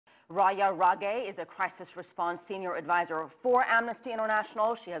Rawya Rageh is a crisis response senior advisor for Amnesty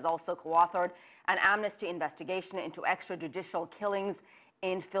International. She has also co-authored an Amnesty investigation into extrajudicial killings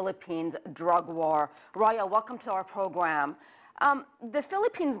in Philippines drug war. Rawya, welcome to our program. The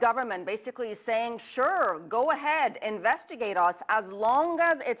Philippines government basically is saying, sure, go ahead, investigate us, as long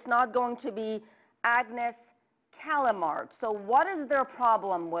as it's not going to be Agnes Callamard. So what is their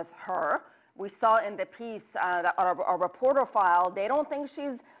problem with her? We saw in the piece that our reporter filed, they don't think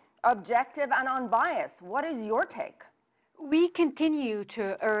she's objective and unbiased. What is your take? We continue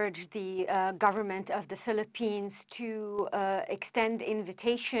to urge the government of the Philippines to extend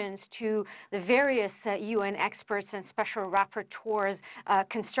invitations to the various UN experts and special rapporteurs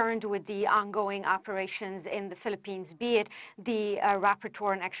concerned with the ongoing operations in the Philippines, be it the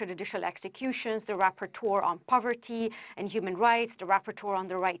rapporteur on extrajudicial executions, the rapporteur on poverty and human rights, the rapporteur on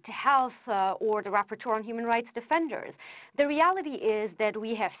the right to health, or the rapporteur on human rights defenders. The reality is that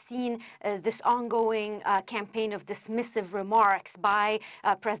we have seen this ongoing campaign of dismissive remarks by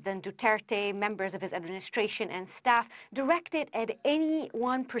President Duterte, members of his administration and staff, directed at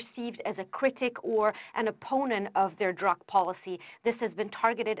anyone perceived as a critic or an opponent of their drug policy. This has been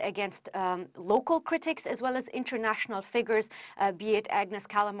targeted against local critics as well as international figures, be it Agnes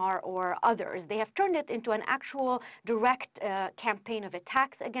Callamard or others. They have turned it into an actual direct campaign of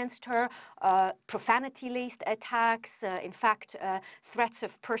attacks against her, profanity-laced attacks, in fact, threats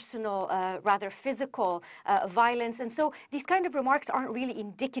of personal, rather physical violence. And so these kind of remarks aren't really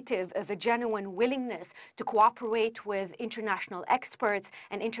indicative of a genuine willingness to cooperate with international experts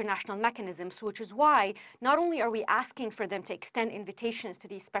and international mechanisms, which is why not only are we asking for them to extend invitations to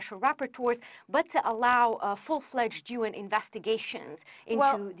these special rapporteurs, but to allow full-fledged UN investigations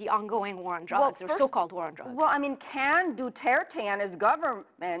into the ongoing war on drugs, or so-called war on drugs. Well, I mean, can Duterte and his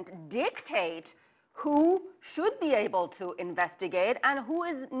government dictate who should be able to investigate and who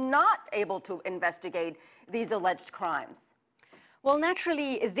is not able to investigate these alleged crimes? Well,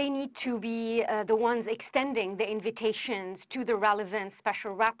 naturally, they need to be the ones extending the invitations to the relevant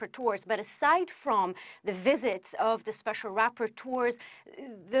special rapporteurs. But aside from the visits of the special rapporteurs,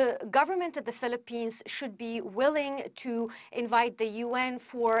 the government of the Philippines should be willing to invite the UN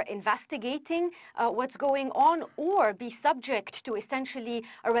for investigating what's going on, or be subject to essentially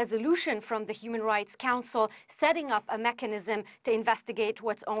a resolution from the Human Rights Council setting up a mechanism to investigate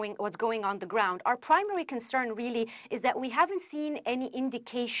what's going on the ground. Our primary concern really is that we haven't seen any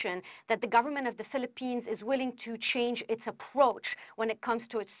indication that the government of the Philippines is willing to change its approach when it comes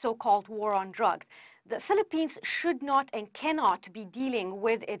to its so-called war on drugs. The Philippines should not and cannot be dealing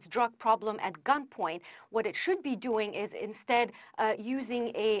with its drug problem at gunpoint. What it should be doing is instead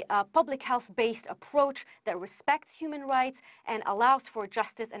using a public health-based approach that respects human rights and allows for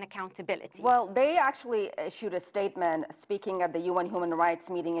justice and accountability. Well, they actually issued a statement speaking at the UN Human Rights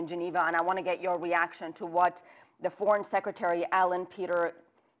meeting in Geneva, and I want to get your reaction to what the Foreign Secretary Alan Peter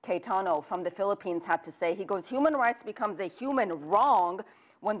Cayetano from the Philippines had to say. He goes, human rights becomes a human wrong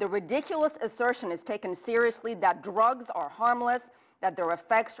when the ridiculous assertion is taken seriously that drugs are harmless, that their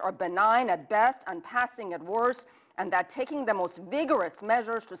effects are benign at best and passing at worst, and that taking the most vigorous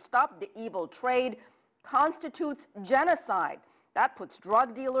measures to stop the evil trade constitutes genocide. That puts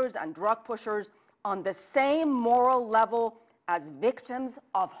drug dealers and drug pushers on the same moral level as victims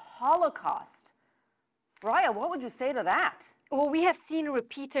of Holocaust. Rawya, what would you say to that? Well, we have seen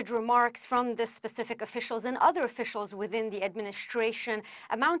repeated remarks from the specific officials and other officials within the administration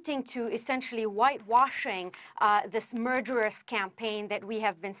amounting to essentially whitewashing this murderous campaign that we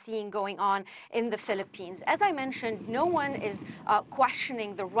have been seeing going on in the Philippines. As I mentioned, no one is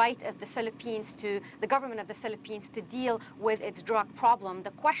questioning the right of the Philippines the government of the Philippines to deal with its drug problem.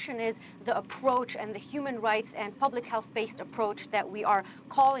 The question is the approach and the human rights and public health-based approach that we are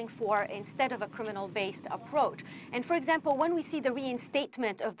calling for instead of a criminal-based approach. And for example, when we see the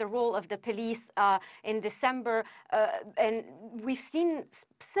reinstatement of the role of the police in December, and we've seen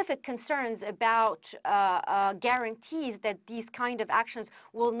specific concerns about guarantees that these kind of actions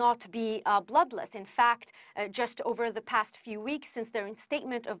will not be bloodless. In fact, just over the past few weeks since the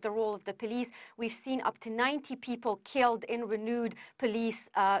reinstatement of the role of the police, we've seen up to 90 people killed in renewed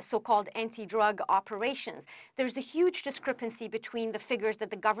police so-called anti-drug operations. There's a huge discrepancy between the figures that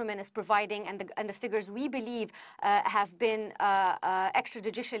the government is providing and the figures we believe have been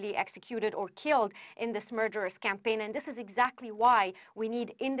extrajudicially executed or killed in this murderous campaign. And this is exactly why we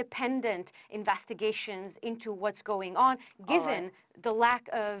need independent investigations into what's going on, given the lack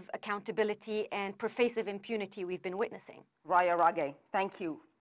of accountability and pervasive impunity we've been witnessing. Rawya Rageh, thank you